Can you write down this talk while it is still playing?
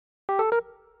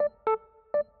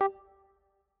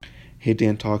Hey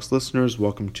Dan Talks listeners,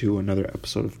 welcome to another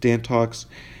episode of Dan Talks.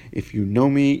 If you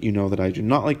know me, you know that I do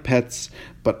not like pets,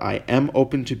 but I am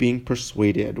open to being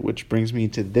persuaded, which brings me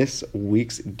to this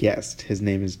week's guest. His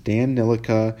name is Dan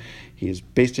Nilica. He is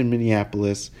based in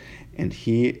Minneapolis, and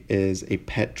he is a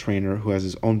pet trainer who has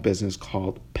his own business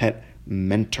called Pet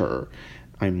Mentor.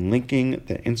 I'm linking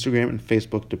the Instagram and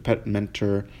Facebook to Pet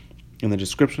Mentor in the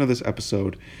description of this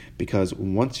episode, because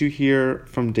once you hear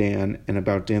from Dan and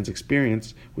about Dan's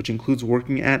experience, which includes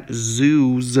working at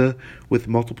zoos with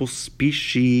multiple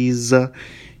species,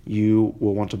 you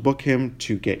will want to book him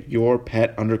to get your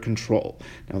pet under control.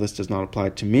 Now, this does not apply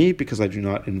to me because I do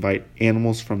not invite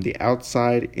animals from the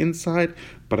outside inside,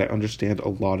 but I understand a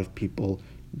lot of people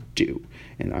do.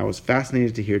 And I was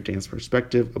fascinated to hear Dan's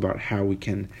perspective about how we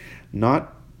can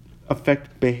not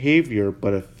affect behavior,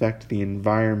 but affect the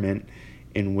environment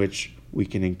in which we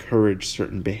can encourage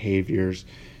certain behaviors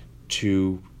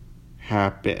to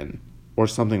happen, or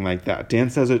something like that. Dan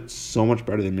says it so much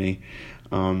better than me.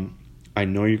 I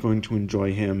know you're going to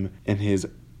enjoy him and his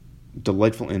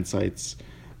delightful insights.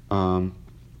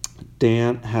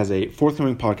 Dan has a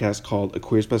forthcoming podcast called A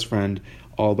Queer's Best Friend,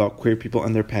 all about queer people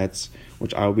and their pets,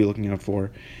 which I will be looking out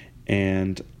for.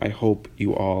 And I hope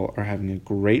you all are having a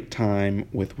great time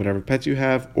with whatever pets you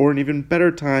have, or an even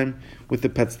better time with the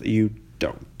pets that you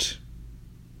don't.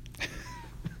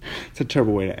 It's a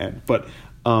terrible way to end, but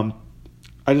I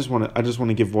just want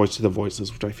to give voice to the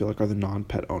voiceless, which I feel like are the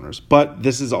non-pet owners. But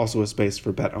this is also a space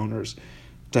for pet owners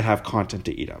to have content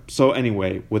to eat up. So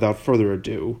anyway, without further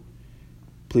ado,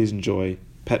 please enjoy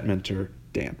Pet Mentor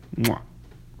Dan. Mwah.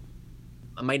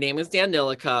 My name is Dan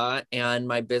Nilica, and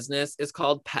my business is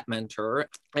called Pet Mentor.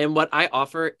 And what I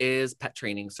offer is pet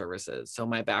training services. So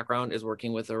my background is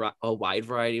working with a wide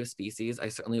variety of species. I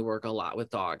certainly work a lot with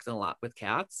dogs and a lot with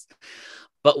cats.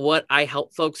 But what I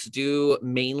help folks do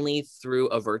mainly through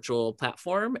a virtual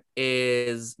platform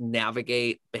is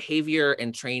navigate behavior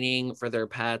and training for their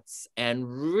pets, and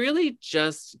really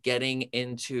just getting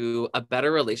into a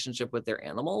better relationship with their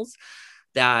animals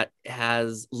that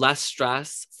has less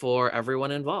stress for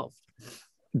everyone involved.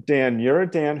 Dan, you're a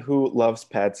Dan who loves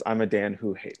pets. I'm a Dan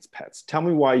who hates pets. Tell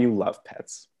me why you love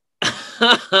pets.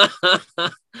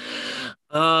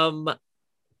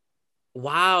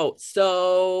 Wow.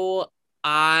 So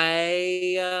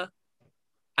I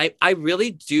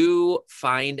really do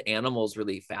find animals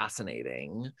really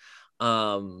fascinating.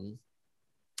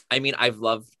 I mean, I've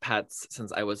loved pets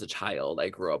since I was a child. I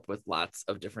grew up with lots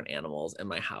of different animals in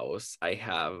my house. I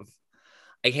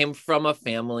came from a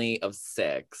family of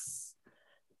 6,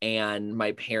 and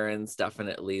my parents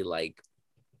definitely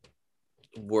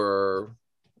were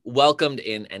welcomed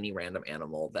in any random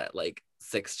animal that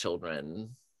 6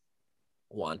 children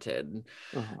wanted,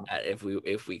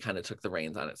 if we kind of took the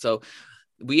reins on it. So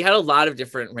we had a lot of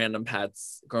different random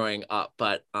pets growing up,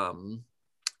 but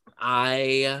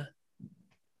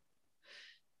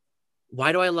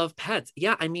why do I love pets?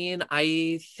 Yeah, I mean,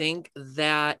 I think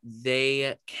that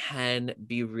they can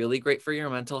be really great for your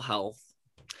mental health.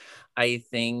 I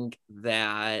think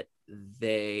that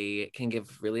they can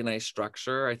give really nice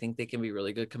structure. I think they can be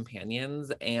really good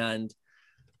companions. And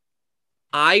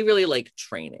I really like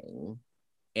training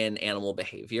in animal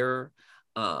behavior.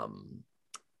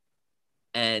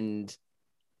 And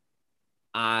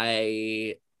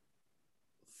I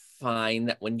find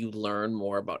that when you learn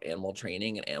more about animal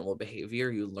training and animal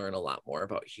behavior, you learn a lot more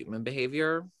about human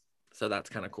behavior. So that's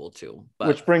kind of cool too. But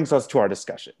which brings us to our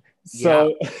discussion.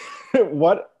 So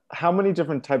how many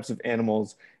different types of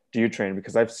animals do you train?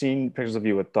 Because I've seen pictures of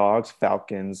you with dogs,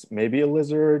 falcons, maybe a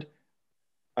lizard.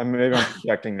 Maybe I'm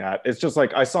projecting that. It's just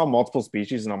like I saw multiple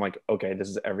species and I'm like, okay, this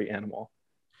is every animal.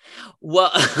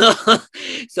 Well,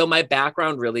 so my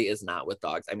background really is not with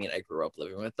dogs. I mean, I grew up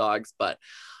living with dogs, but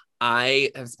I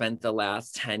have spent the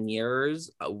last 10 years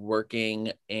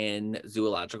working in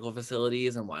zoological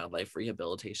facilities and wildlife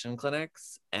rehabilitation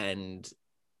clinics, and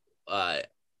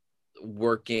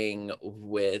working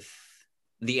with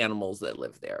the animals that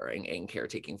live there, and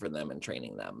caretaking for them and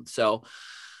training them. So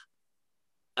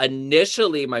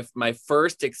initially, my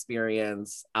first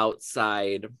experience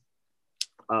outside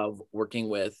of working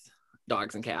with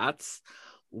dogs and cats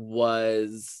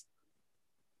was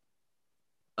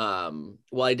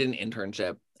I did an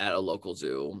internship at a local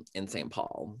zoo in St.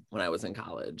 Paul when I was in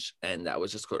college, and that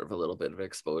was just sort of a little bit of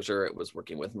exposure. It was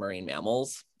working with marine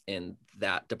mammals in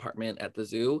that department at the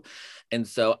zoo, and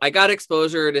so I got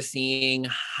exposure to seeing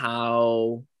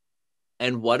how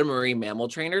and what a marine mammal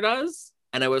trainer does,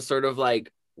 and I was sort of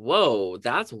like, whoa,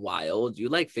 that's wild.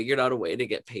 You figured out a way to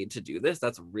get paid to do this.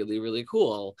 That's really, really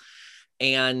cool.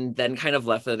 and then kind of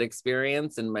left that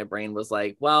experience. And my brain was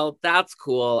like, well, that's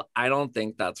cool. I don't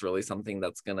think that's really something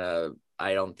that's gonna,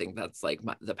 I don't think that's like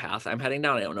the path I'm heading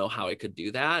down. I don't know how I could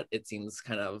do that. It seems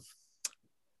kind of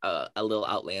a little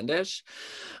outlandish.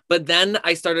 But then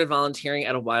I started volunteering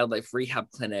at a wildlife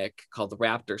rehab clinic called the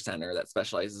Raptor Center that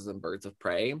specializes in birds of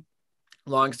prey.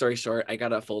 Long story short, I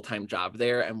got a full-time job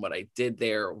there. And what I did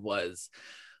there was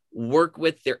work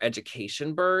with their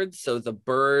education birds. So the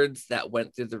birds that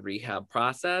went through the rehab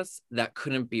process that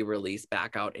couldn't be released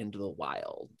back out into the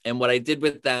wild. And what I did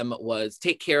with them was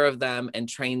take care of them and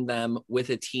train them with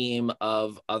a team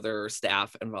of other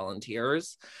staff and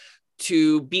volunteers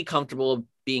to be comfortable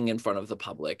being in front of the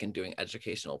public and doing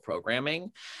educational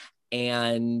programming.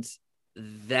 And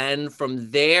then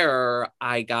from there,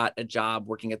 I got a job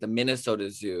working at the Minnesota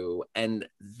Zoo. And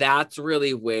that's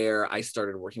really where I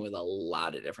started working with a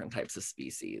lot of different types of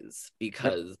species,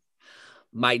 because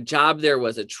my job there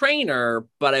was a trainer,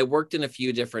 but I worked in a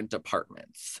few different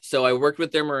departments. So I worked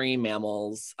with their marine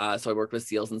mammals. So I worked with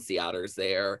seals and sea otters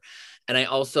there. And I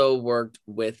also worked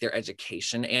with their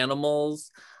education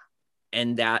animals.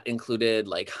 And that included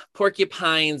like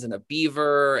porcupines and a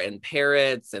beaver and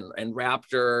parrots and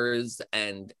raptors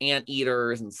and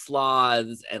anteaters and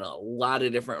sloths and a lot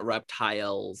of different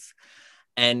reptiles.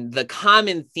 And the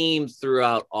common theme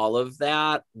throughout all of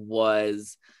that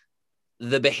was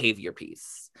the behavior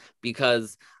piece,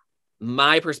 because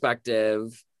my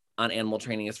perspective on animal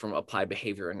training is from applied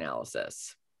behavior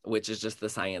analysis, which is just the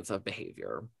science of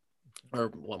behavior, or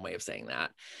one way of saying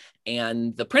that.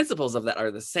 And the principles of that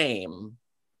are the same,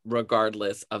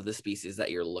 regardless of the species that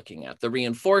you're looking at. The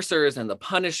reinforcers and the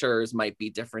punishers might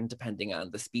be different depending on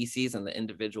the species and the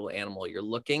individual animal you're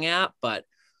looking at, but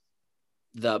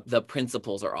the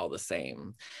principles are all the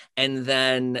same. And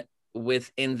then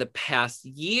within the past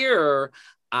year,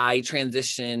 I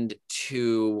transitioned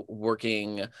to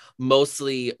working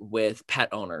mostly with pet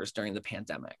owners during the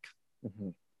pandemic. Mm-hmm.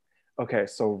 Okay,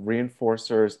 so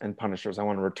reinforcers and punishers, I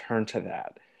want to return to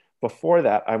that. Before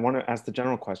that, I want to ask the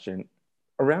general question.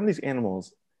 Around these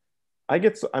animals,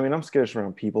 I'm skittish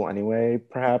around people anyway,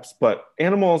 perhaps, but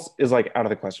animals is like out of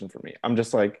the question for me. I'm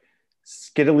just like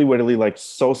skiddly widdly, like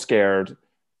so scared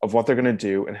of what they're going to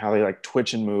do and how they like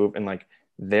twitch and move. And like,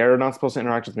 they're not supposed to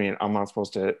interact with me and I'm not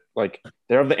supposed to, like,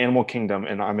 they're of the animal kingdom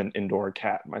and I'm an indoor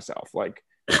cat myself. Like,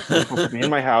 they're supposed to be in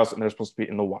my house and they're supposed to be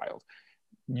in the wild.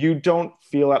 You don't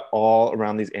feel at all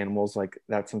around these animals like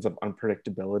that sense of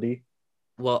unpredictability?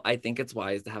 Well, I think it's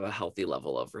wise to have a healthy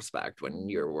level of respect when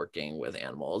you're working with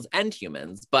animals and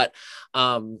humans. But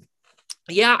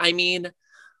yeah, I mean,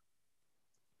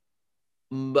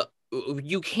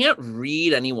 you can't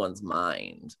read anyone's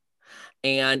mind.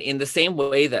 And in the same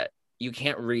way that you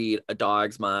can't read a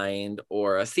dog's mind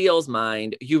or a seal's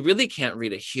mind, you really can't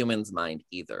read a human's mind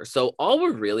either. So all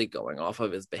we're really going off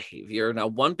of is behavior. Now,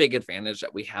 one big advantage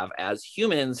that we have as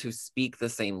humans who speak the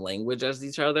same language as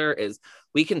each other is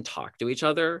we can talk to each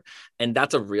other. And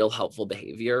that's a real helpful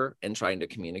behavior in trying to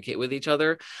communicate with each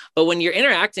other. But when you're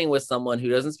interacting with someone who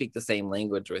doesn't speak the same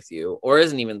language with you or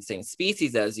isn't even the same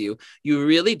species as you, you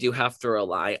really do have to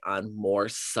rely on more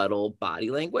subtle body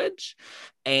language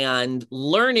and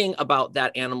learning about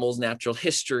that animal's natural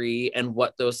history and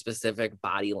what those specific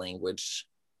body language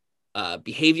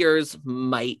behaviors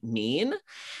might mean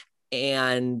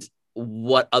and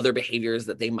what other behaviors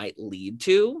that they might lead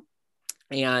to.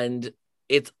 And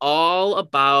it's all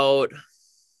about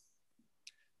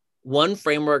one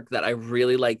framework that I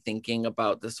really like thinking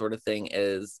about this sort of thing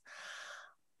is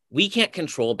we can't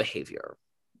control behavior,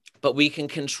 but we can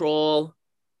control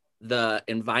the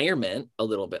environment a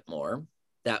little bit more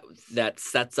that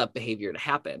sets up behavior to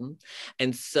happen.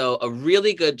 And so a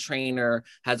really good trainer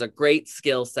has a great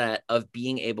skill set of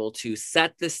being able to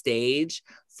set the stage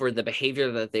for the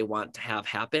behavior that they want to have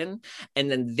happen.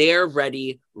 And then they're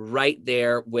ready right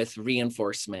there with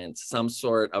reinforcements, some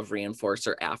sort of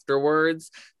reinforcer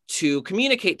afterwards to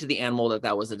communicate to the animal that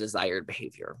that was a desired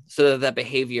behavior so that that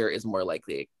behavior is more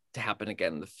likely to happen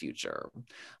again in the future.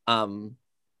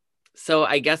 So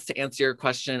I guess to answer your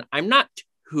question, I'm not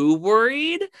too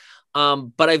worried,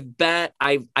 but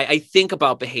I think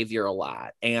about behavior a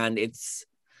lot, and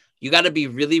you got to be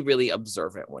really, really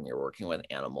observant when you're working with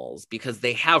animals because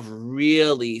they have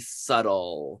really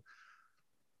subtle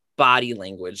body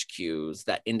language cues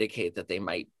that indicate that they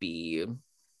might be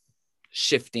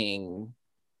shifting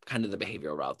kind of the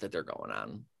behavioral route that they're going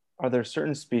on. Are there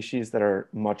certain species that are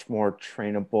much more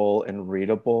trainable and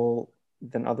readable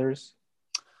than others?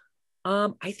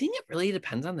 I think it really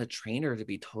depends on the trainer, to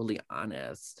be totally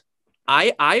honest.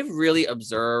 I've really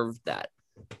observed that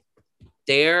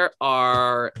there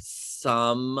are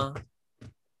some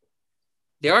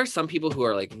there are some people who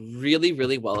are like really,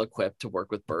 really well equipped to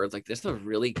work with birds. Like there's a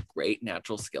really great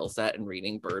natural skill set in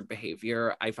reading bird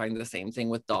behavior. I find the same thing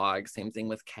with dogs, same thing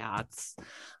with cats.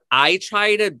 I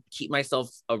try to keep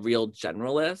myself a real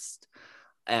generalist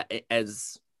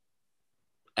as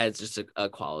just a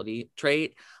quality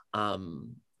trait.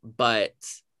 But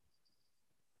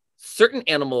certain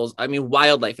animals, I mean,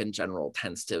 wildlife in general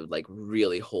tends to like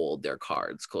really hold their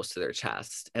cards close to their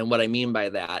chest. And what I mean by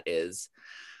that is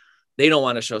they don't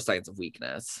want to show signs of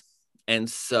weakness. And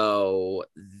so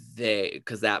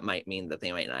because that might mean that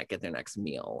they might not get their next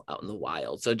meal out in the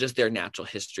wild. So just their natural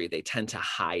history, they tend to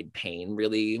hide pain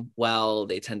really well.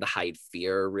 They tend to hide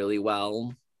fear really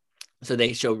well. So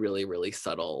they show really, really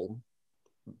subtle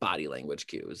body language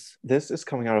cues. This is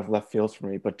coming out of left field for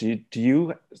me, but do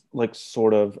you like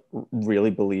sort of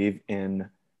really believe in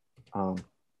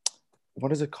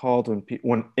what is it called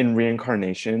when in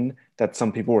reincarnation, that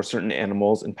some people were certain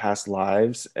animals in past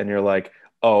lives, and you're like,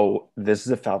 oh, this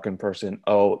is a falcon person,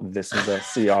 oh, this is a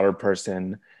sea otter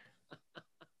person?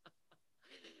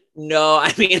 No,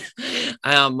 I mean,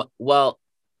 well,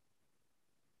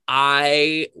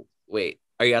 wait,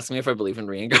 are you asking me if I believe in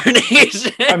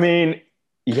reincarnation? I mean,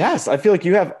 yes, I feel like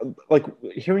you have, like,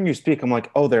 hearing you speak, I'm like,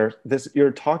 oh,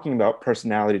 you're talking about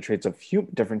personality traits of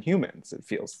different humans,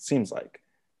 it seems like.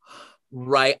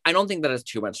 Right. I don't think that has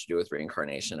too much to do with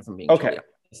reincarnation, if I'm being Okay. totally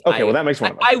honest. Okay, well, that makes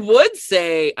one. I would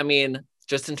say, I mean,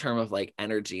 just in terms of like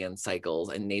energy and cycles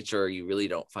and nature, you really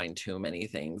don't find too many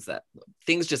things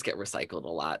just get recycled a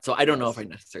lot. So I don't know if I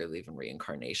necessarily believe in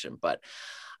reincarnation, but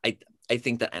I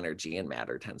think that energy and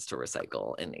matter tends to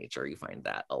recycle in nature. You find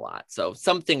that a lot. So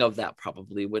something of that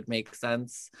probably would make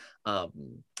sense.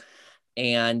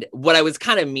 And what I was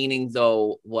kind of meaning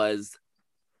though was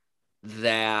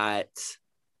that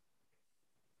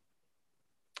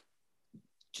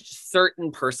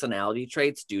certain personality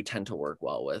traits do tend to work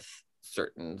well with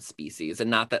certain species,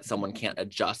 and not that someone can't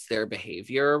adjust their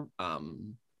behavior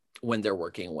when they're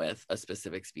working with a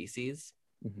specific species.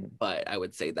 Mm-hmm. But I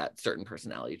would say that certain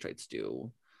personality traits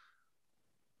do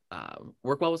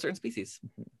work well with certain species.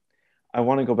 Mm-hmm. I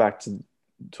want to go back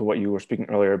to what you were speaking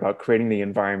earlier about creating the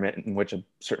environment in which a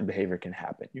certain behavior can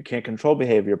happen. You can't control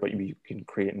behavior, but you can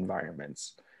create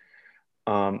environments.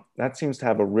 That seems to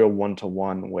have a real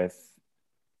one-to-one with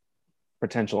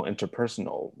potential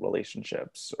interpersonal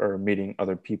relationships or meeting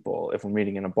other people. If we're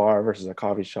meeting in a bar versus a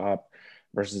coffee shop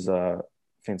versus a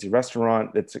fancy restaurant,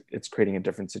 it's creating a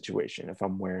different situation. If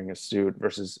I'm wearing a suit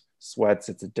versus sweats,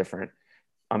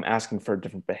 I'm asking for a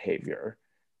different behavior.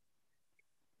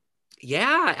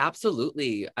 Yeah,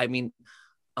 absolutely. I mean,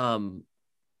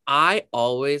 I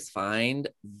always find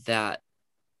that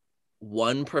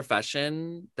one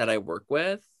profession that I work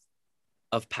with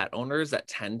of pet owners that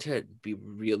tend to be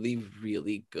really,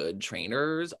 really good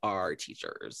trainers are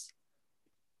teachers.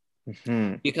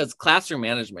 Mm-hmm. Because classroom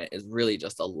management is really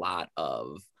just a lot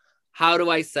of how do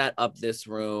I set up this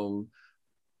room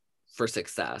for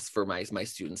success, for my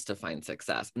students to find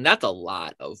success. And that's a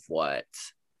lot of what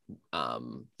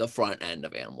the front end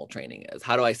of animal training is.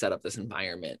 How do I set up this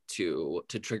environment to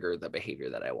trigger the behavior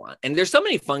that I want? And there's so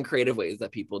many fun, creative ways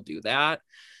that people do that.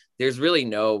 There's really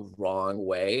no wrong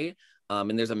way.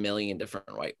 And there's a million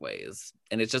different right ways.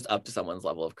 And it's just up to someone's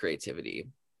level of creativity.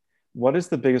 What is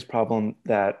the biggest problem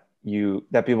that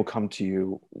people come to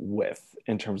you with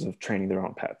in terms of training their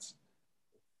own pets?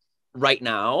 Right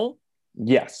now?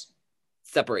 Yes.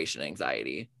 Separation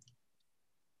anxiety.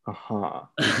 Uh-huh.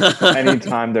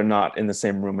 Anytime they're not in the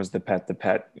same room as the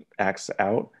pet acts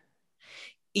out.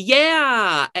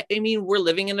 Yeah. I mean, we're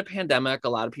living in a pandemic. A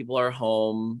lot of people are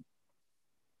home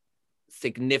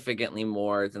significantly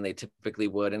more than they typically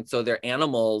would. And so their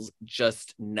animals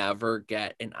just never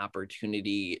get an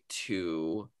opportunity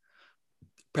to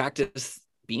practice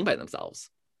being by themselves.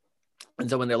 And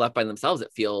so when they're left by themselves,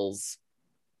 it feels,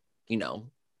 you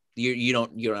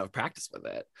don't have practice with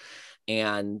it.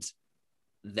 And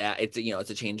that it's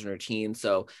a change in routine.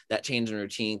 So that change in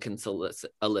routine can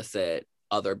elicit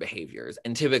other behaviors.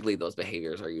 And typically those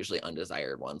behaviors are usually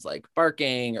undesired ones, like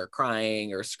barking or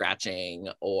crying or scratching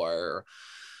or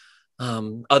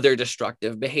other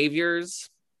destructive behaviors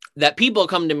that people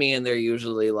come to me and they're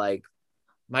usually like,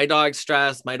 my dog's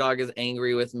stressed, my dog is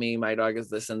angry with me, my dog is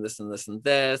this and this and this and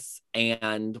this.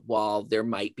 And while there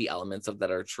might be elements of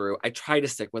that are true, I try to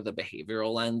stick with a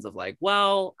behavioral lens of like,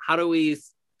 well, how do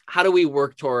we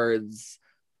work towards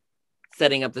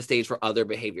setting up the stage for other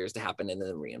behaviors to happen and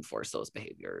then reinforce those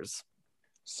behaviors?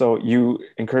 So you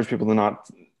encourage people to not,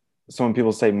 so when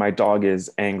people say my dog is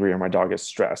angry or my dog is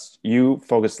stressed, you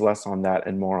focus less on that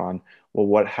and more on,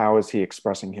 well, how is he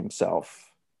expressing himself?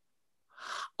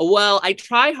 Well, I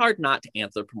try hard not to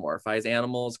anthropomorphize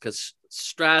animals because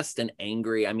stressed and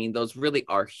angry, I mean, those really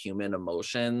are human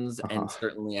emotions. Uh-huh. And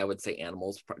certainly I would say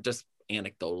animals, just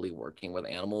anecdotally working with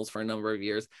animals for a number of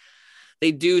years,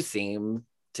 they do seem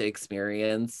to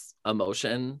experience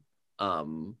emotion.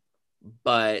 Um,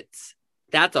 but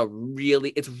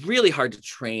it's really hard to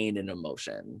train an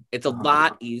emotion. It's a Uh-huh.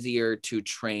 lot easier to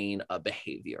train a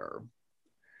behavior.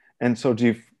 And so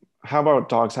how about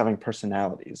dogs having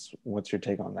personalities? What's your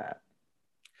take on that?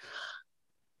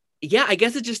 Yeah, I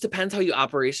guess it just depends how you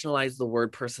operationalize the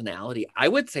word personality. I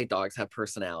would say dogs have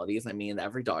personalities. I mean,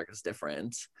 every dog is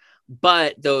different,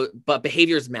 but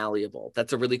behavior is malleable.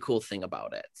 That's a really cool thing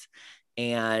about it.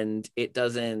 And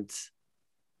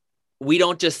we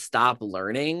don't just stop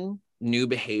learning new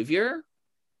behavior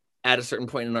at a certain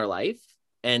point in our life.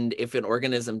 And if an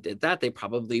organism did that, they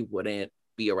probably wouldn't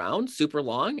be around super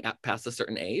long at past a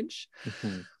certain age.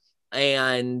 Mhm.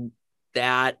 And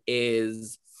that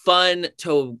is fun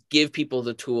to give people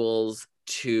the tools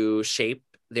to shape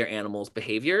their animals'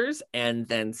 behaviors and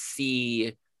then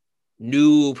see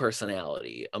new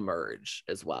personality emerge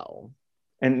as well.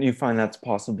 And you find that's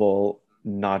possible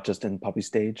not just in puppy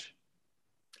stage?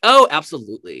 Oh,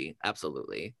 absolutely.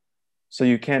 Absolutely. So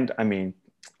you can't, I mean,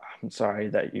 I'm sorry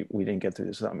that we didn't get through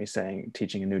this without me saying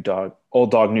teaching a new dog,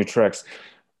 old dog, new tricks.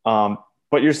 Um,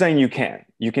 but you're saying you can.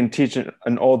 You can teach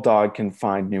an old dog can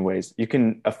find new ways. You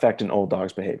can affect an old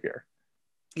dog's behavior.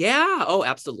 Yeah. Oh,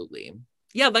 absolutely.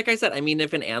 Yeah. Like I said, I mean,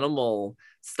 if an animal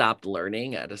stopped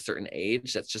learning at a certain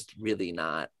age, that's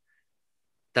not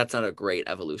a great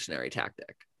evolutionary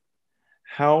tactic.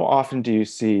 How often do you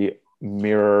see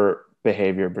mirror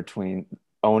behavior between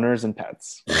owners and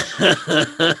pets?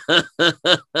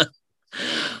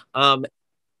 um,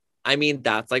 I mean,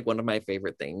 that's like one of my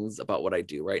favorite things about what I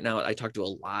do right now. I talk to a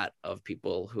lot of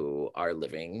people who are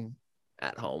living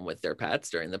at home with their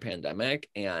pets during the pandemic,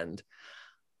 and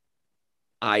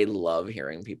I love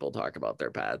hearing people talk about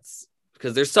their pets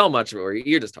because there's so much where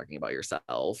you're just talking about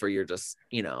yourself, or you're just,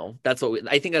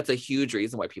 I think that's a huge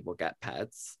reason why people get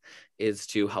pets is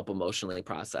to help emotionally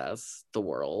process the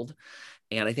world.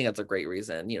 And I think that's a great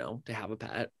reason, to have a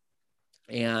pet.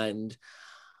 And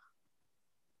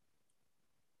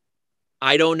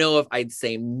I don't know if I'd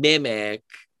say mimic,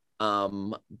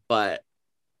 but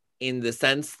in the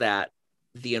sense that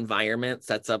the environment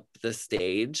sets up the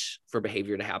stage for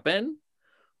behavior to happen,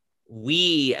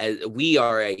 we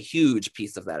are a huge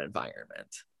piece of that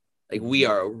environment. Like we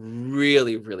are a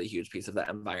really, really huge piece of that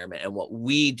environment. And what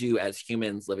we do as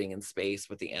humans living in space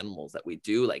with the animals that we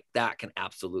do, like that can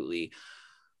absolutely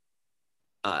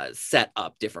set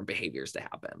up different behaviors to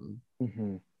happen.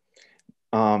 Mm-hmm.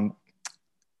 Um,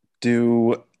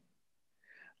 do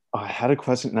I had a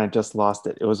question and I just lost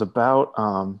it. It was about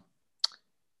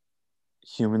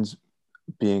humans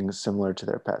being similar to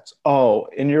their pets. Oh,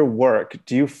 in your work,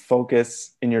 do you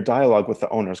focus in your dialogue with the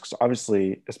owners? Because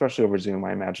obviously, especially over Zoom,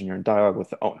 I imagine you're in dialogue with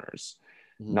the owners.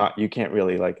 Mm-hmm. Not you can't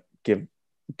really like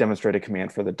demonstrate a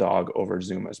command for the dog over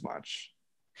Zoom as much.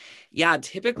 Yeah,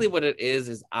 typically what it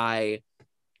is I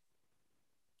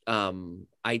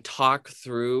talk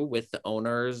through with the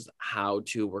owners how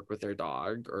to work with their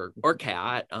dog or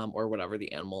cat, or whatever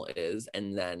the animal is,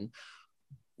 and then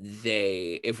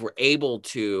if we're able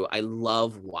to, I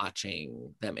love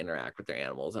watching them interact with their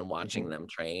animals and watching them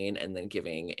train and then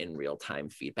giving in real time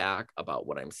feedback about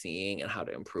what I'm seeing and how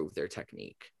to improve their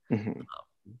technique. Mm-hmm.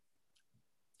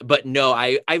 But no,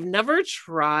 I've never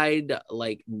tried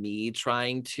like me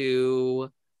trying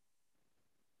to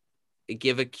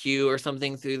give a cue or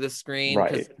something through the screen,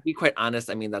 because Right. to be quite honest,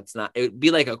 I mean, that's not, it would be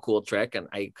like a cool trick, and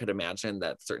I could imagine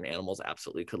that certain animals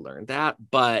absolutely could learn that,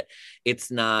 but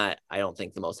it's not, I don't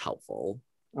think, the most helpful.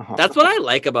 Uh-huh. That's what I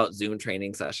like about Zoom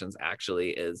training sessions,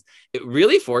 actually, is it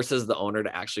really forces the owner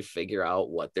to actually figure out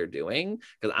what they're doing,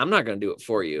 because I'm not going to do it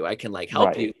for you. I can like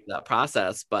help you Right. in that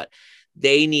process, but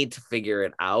they need to figure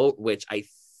it out, which I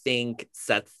think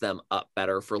sets them up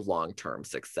better for long-term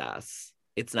success.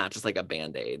 It's not just like a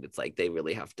band-aid. It's like they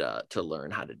really have to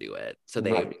learn how to do it, so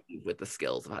they Right. with the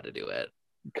skills of how to do it.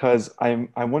 Because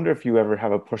I wonder if you ever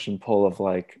have a push and pull of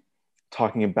like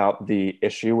talking about the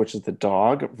issue, which is the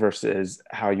dog, versus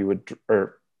how you would,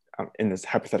 or in this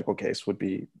hypothetical case, would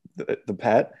be the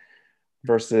pet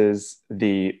versus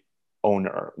the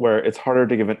owner, where it's harder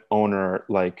to give an owner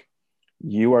like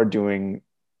you are doing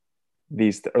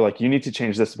these, or like you need to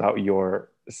change this about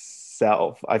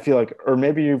yourself. I feel like, or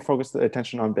maybe you focus the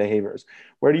attention on behaviors.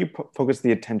 Where do you focus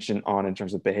the attention on in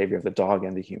terms of behavior of the dog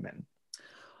and the human?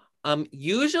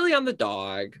 Usually on the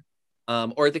dog,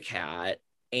 or the cat,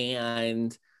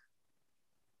 and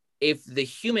if the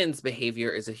human's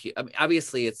behavior is I mean,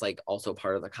 obviously it's like also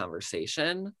part of the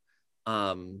conversation.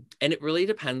 And it really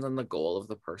depends on the goal of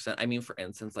the person. I mean, for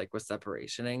instance, like with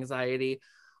separation anxiety,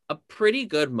 a pretty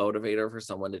good motivator for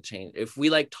someone to change, if we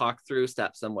like talk through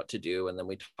steps on what to do, and then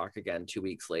we talk again 2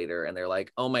 weeks later and they're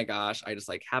like, oh my gosh, I just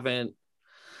like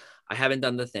I haven't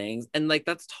done the things. And like,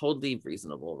 that's totally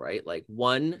reasonable, right? Like,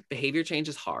 one, behavior change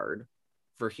is hard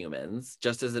for humans,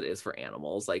 just as it is for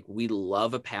animals. Like, we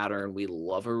love a pattern, we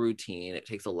love a routine. It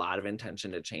takes a lot of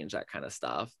intention to change that kind of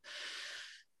stuff.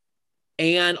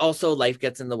 And also, life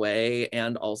gets in the way.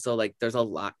 And also, like, there's a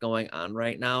lot going on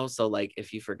right now. So, like,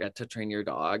 if you forget to train your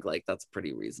dog, like, that's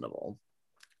pretty reasonable.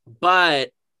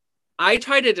 But I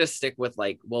try to just stick with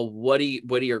like, well, what do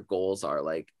your goals are?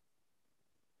 Like,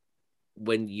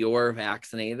 when you're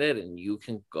vaccinated and you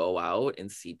can go out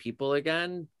and see people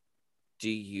again, do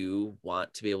you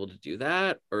want to be able to do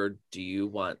that? Or do you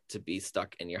want to be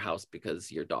stuck in your house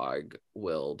because your dog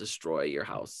will destroy your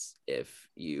house if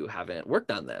you haven't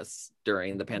worked on this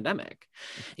during the pandemic?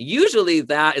 Usually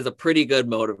that is a pretty good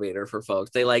motivator for folks.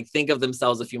 They like think of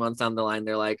themselves a few months down the line.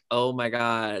 They're like, oh my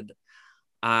God,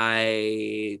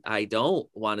 I don't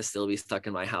want to still be stuck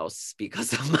in my house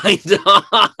because of my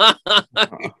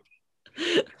dog.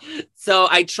 So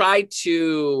I try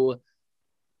to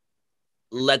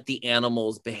let the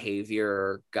animal's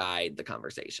behavior guide the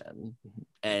conversation,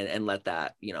 and let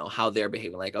that, you know, how they're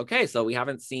behaving. Like, okay, so we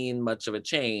haven't seen much of a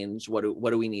change. What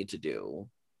do we need to do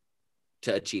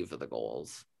to achieve the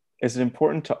goals? Is it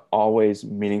important to always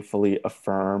meaningfully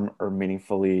affirm or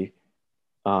meaningfully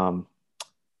um,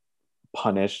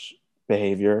 punish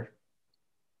behavior?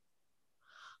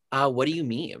 What do you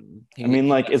mean? I mean,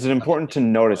 like, is it important to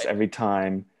notice every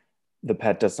time the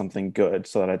pet does something good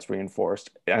so that it's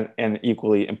reinforced, and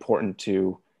equally important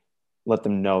to let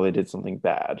them know they did something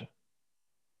bad?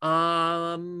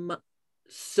 Um,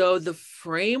 so the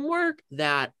framework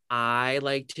that I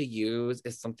like to use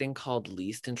is something called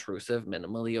least intrusive,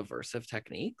 minimally aversive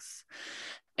techniques.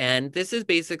 And this is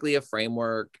basically a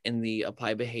framework in the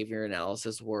applied behavior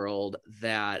analysis world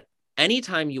that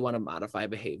anytime you want to modify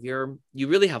behavior, you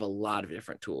really have a lot of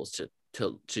different tools to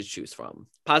choose from.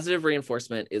 Positive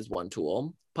reinforcement is one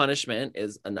tool. Positive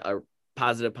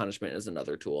punishment is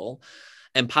another tool.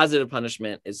 And positive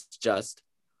punishment is just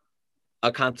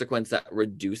a consequence that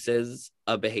reduces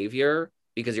a behavior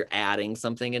because you're adding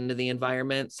something into the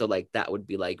environment. So like that would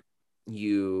be like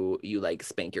you like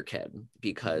spank your kid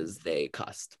because they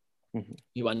cussed. Mm-hmm.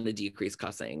 You want to decrease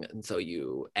cussing, and so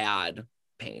you add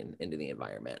pain into the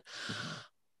environment. Mm-hmm.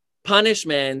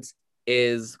 Punishment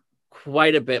is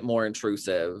quite a bit more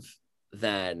intrusive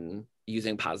than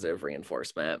using positive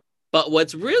reinforcement. But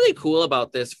what's really cool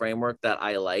about this framework that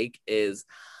I like is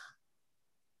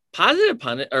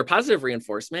positive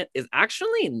reinforcement is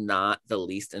actually not the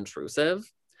least intrusive.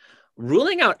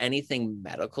 Ruling out anything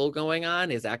medical going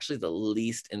on is actually the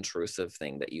least intrusive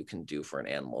thing that you can do for an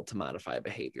animal to modify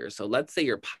behavior. So let's say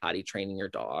you're potty training your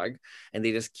dog and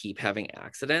they just keep having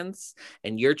accidents,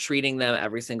 and you're treating them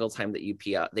every single time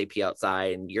that they pee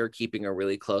outside, and you're keeping a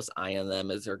really close eye on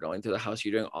them as they're going through the house.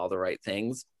 You're doing all the right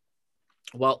things.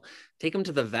 Well, take them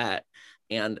to the vet,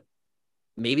 and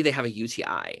maybe they have a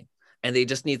UTI and they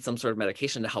just need some sort of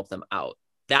medication to help them out.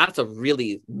 That's a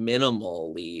really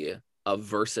minimally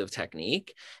aversive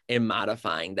technique in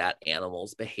modifying that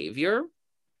animal's behavior.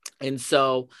 And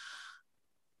so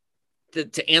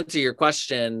to answer your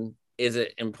question, is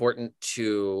it important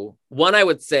to, one, I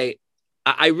would say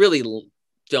I really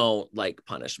don't like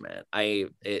punishment.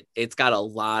 It's got a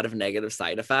lot of negative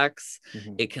side effects.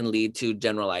 Mm-hmm. It can lead to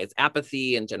generalized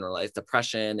apathy and generalized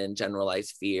depression and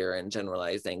generalized fear and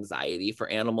generalized anxiety for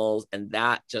animals. And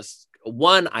that just,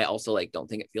 one, I also like don't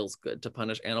think it feels good to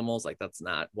punish animals. Like that's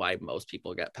not why most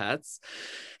people get pets.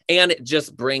 And it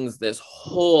just brings this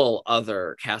whole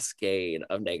other cascade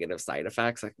of negative side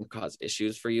effects that can cause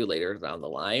issues for you later down the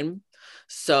line.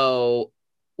 So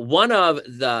one of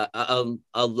the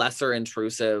a lesser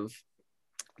intrusive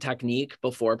technique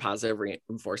before positive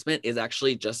reinforcement is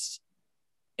actually just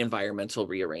environmental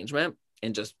rearrangement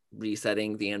and just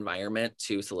resetting the environment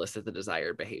to solicit the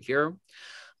desired behavior.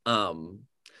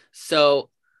 So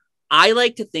I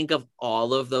like to think of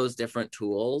all of those different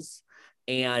tools,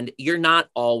 and you're not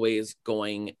always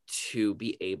going to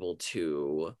be able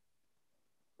to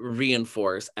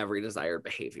reinforce every desired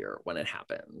behavior when it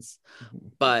happens. Mm-hmm.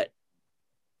 But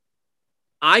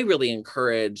I really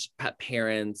encourage pet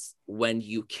parents, when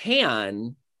you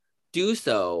can, do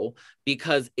so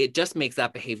because it just makes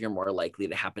that behavior more likely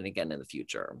to happen again in the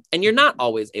future. And you're not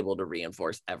always able to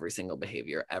reinforce every single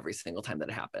behavior every single time that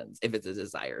it happens if it's a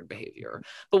desired behavior.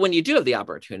 But when you do have the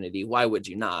opportunity, why would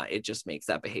you not? It just makes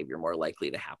that behavior more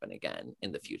likely to happen again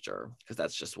in the future, because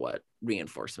that's just what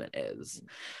reinforcement is.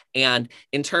 And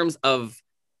in terms of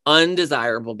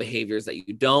undesirable behaviors that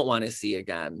you don't want to see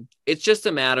again, it's just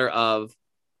a matter of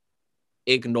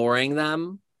ignoring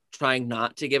them, trying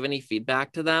not to give any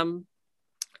feedback to them,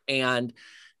 and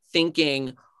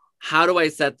thinking, how do I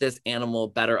set this animal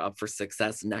better up for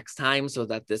success next time so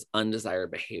that this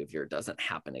undesired behavior doesn't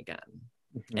happen again?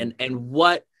 And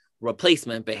what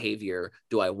replacement behavior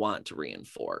do I want to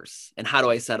reinforce? And how do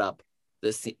I set up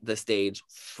the stage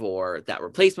for that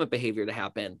replacement behavior to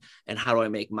happen? And how do I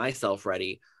make myself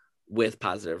ready with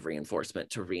positive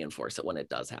reinforcement to reinforce it when it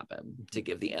does happen, to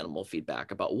give the animal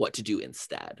feedback about what to do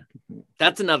instead?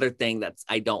 That's another thing that's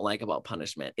I don't like about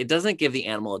punishment. It doesn't give the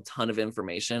animal a ton of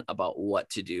information about what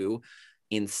to do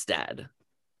instead.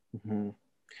 Do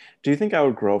you think I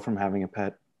would grow from having a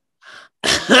pet?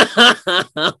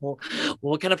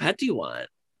 What kind of pet do you want?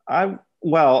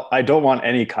 Well, I don't want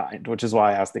any kind, which is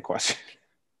why I asked the question.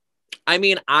 I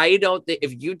mean, I don't think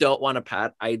if you don't want a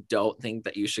pet, I don't think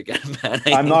that you should get a pet.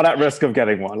 I'm not at risk of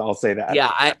getting one. I'll say that.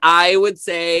 Yeah, I would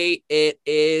say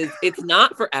it's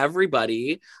not for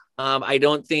everybody. I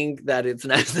don't think that it's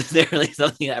necessarily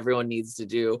something that everyone needs to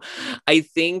do. I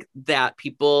think that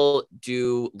people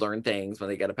do learn things when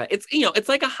they get a pet. It's, you know, it's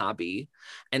like a hobby.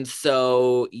 And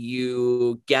so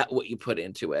you get what you put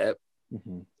into it.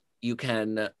 You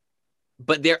can,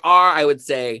 but there are, I would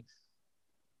say,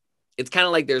 it's kind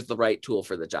of like there's the right tool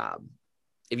for the job.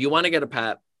 If you want to get a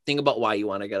pet, think about why you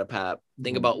want to get a pet.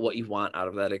 Think about what you want out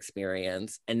of that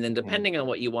experience. And then depending on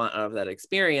what you want out of that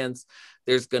experience,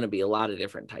 there's going to be a lot of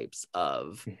different types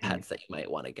of pets that you might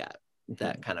want to get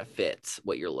that kind of fits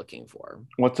what you're looking for.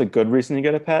 What's a good reason to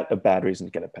get a pet? A bad reason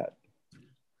to get a pet?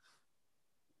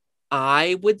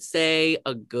 I would say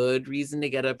a good reason to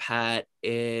get a pet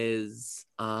is,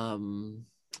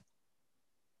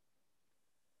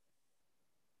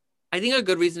 I think a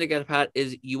good reason to get a pet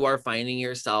is you are finding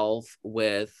yourself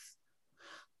with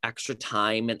extra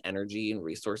time and energy and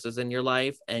resources in your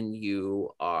life, and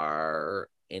you are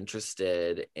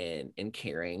interested in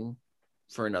caring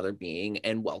for another being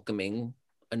and welcoming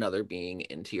another being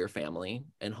into your family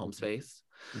and home space.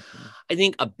 I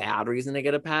think a bad reason to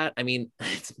get a pet, I mean,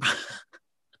 it's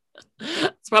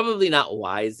probably not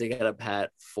wise to get a pet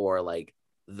for like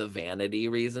the vanity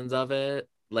reasons of it.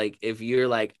 Like if you're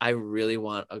like, I really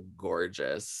want a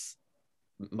gorgeous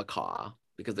macaw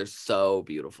because they're so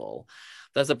beautiful,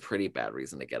 that's a pretty bad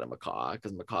reason to get a macaw,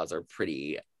 because macaws are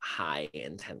pretty high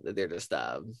intent. They're just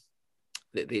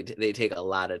they take a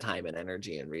lot of time and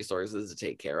energy and resources to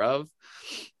take care of.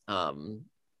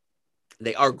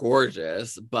 They are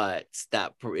gorgeous, but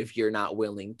that if you're not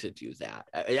willing to do that,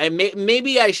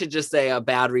 maybe I should just say a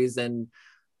bad reason.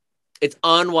 It's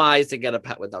unwise to get a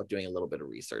pet without doing a little bit of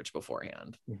research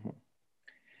beforehand.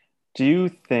 Do you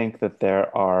think that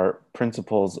there are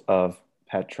principles of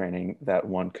pet training that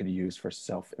one could use for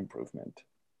self-improvement?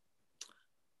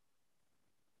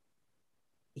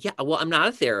 Yeah, well, I'm not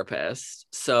a therapist,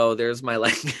 so there's my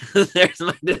there's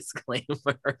my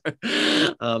disclaimer.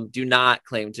 Do not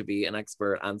claim to be an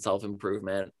expert on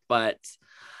self-improvement, but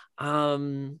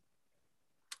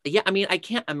yeah, I mean, I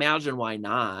can't imagine why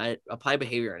not. Applied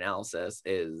behavior analysis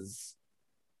is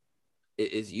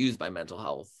used by mental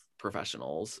health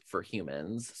professionals for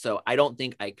humans. So I don't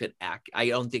think I could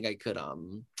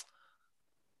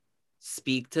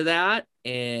speak to that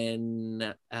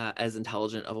in as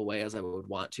intelligent of a way as I would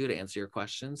want to answer your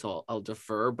question. So I'll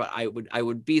defer, but I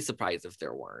would be surprised if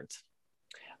there weren't.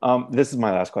 This is my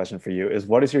last question for you, is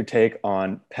what is your take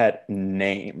on pet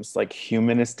names, like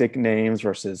humanistic names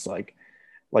versus like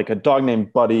a dog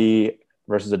named Buddy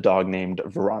versus a dog named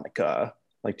Veronica?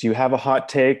 Like, do you have a hot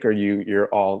take, or you're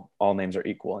all names are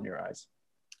equal in your eyes?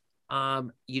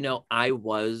 You know, I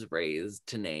was raised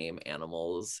to name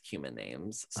animals human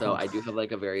names, so I do have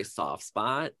like a very soft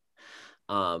spot.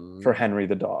 For Henry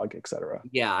the dog, etc.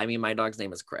 Yeah, I mean, my dog's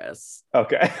name is Chris.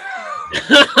 Okay.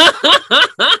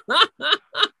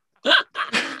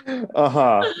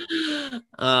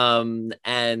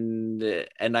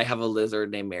 And I have a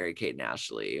lizard named Mary Kate and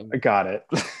Ashley. I got it.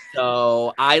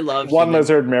 So I love one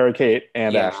lizard, Mary Kate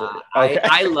and Ashley. Okay.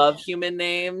 I love human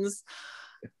names,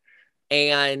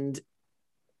 and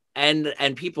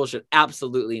people should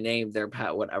absolutely name their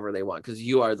pet whatever they want, because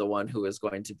you are the one who is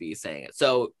going to be saying it.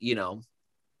 So, you know,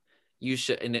 you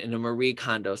should, in a Marie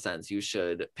Kondo sense, you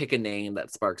should pick a name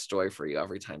that sparks joy for you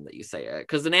every time that you say it,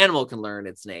 because an animal can learn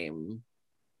its name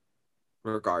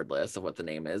regardless of what the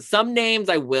name is. Some names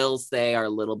I will say are a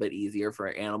little bit easier for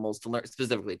animals to learn,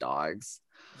 specifically dogs.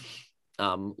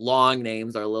 Long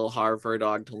names are a little hard for a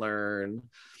dog to learn.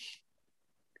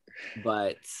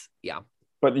 But yeah.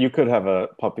 But you could have a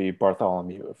puppy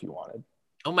Bartholomew if you wanted.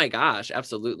 Oh my gosh,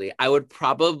 absolutely. I would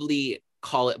probably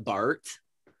call it Bart.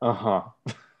 Uh-huh.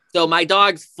 So my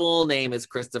dog's full name is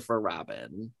Christopher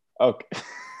Robin. Okay.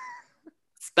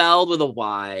 Spelled with a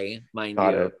Y, mind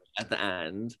Got you, it. at the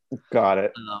end. Got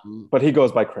it. But he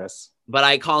goes by Chris. But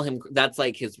I call him, that's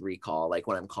like his recall. Like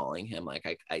when I'm calling him,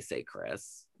 like I say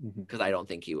Chris. Because I don't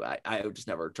think I just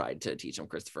never tried to teach him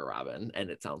Christopher Robin, and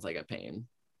it sounds like a pain.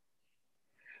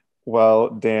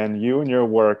 Well, Dan, you and your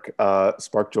work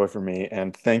spark joy for me,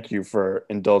 and thank you for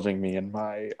indulging me in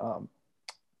my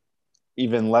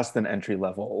even less than entry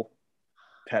level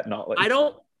pet knowledge. I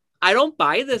don't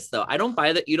buy this though. I don't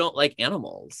buy that you don't like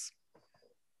animals.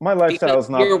 My lifestyle is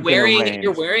not. You're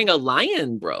wearing a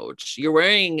lion brooch.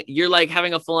 You're like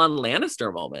having a full-on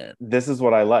Lannister moment. This is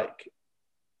what I like.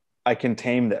 I can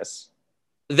tame this.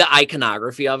 The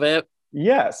iconography of it.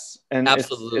 Yes, and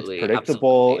absolutely, it's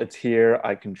predictable. Absolutely. It's here.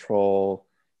 I control,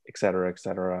 etc.,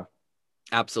 etc.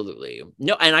 Absolutely.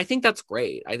 No, and I think that's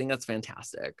great. I think that's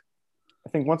fantastic. I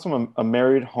think once I'm a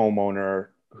married homeowner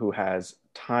who has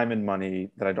time and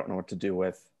money that I don't know what to do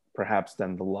with, perhaps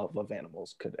then the love of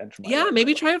animals could enter my life.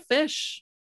 Maybe try a fish.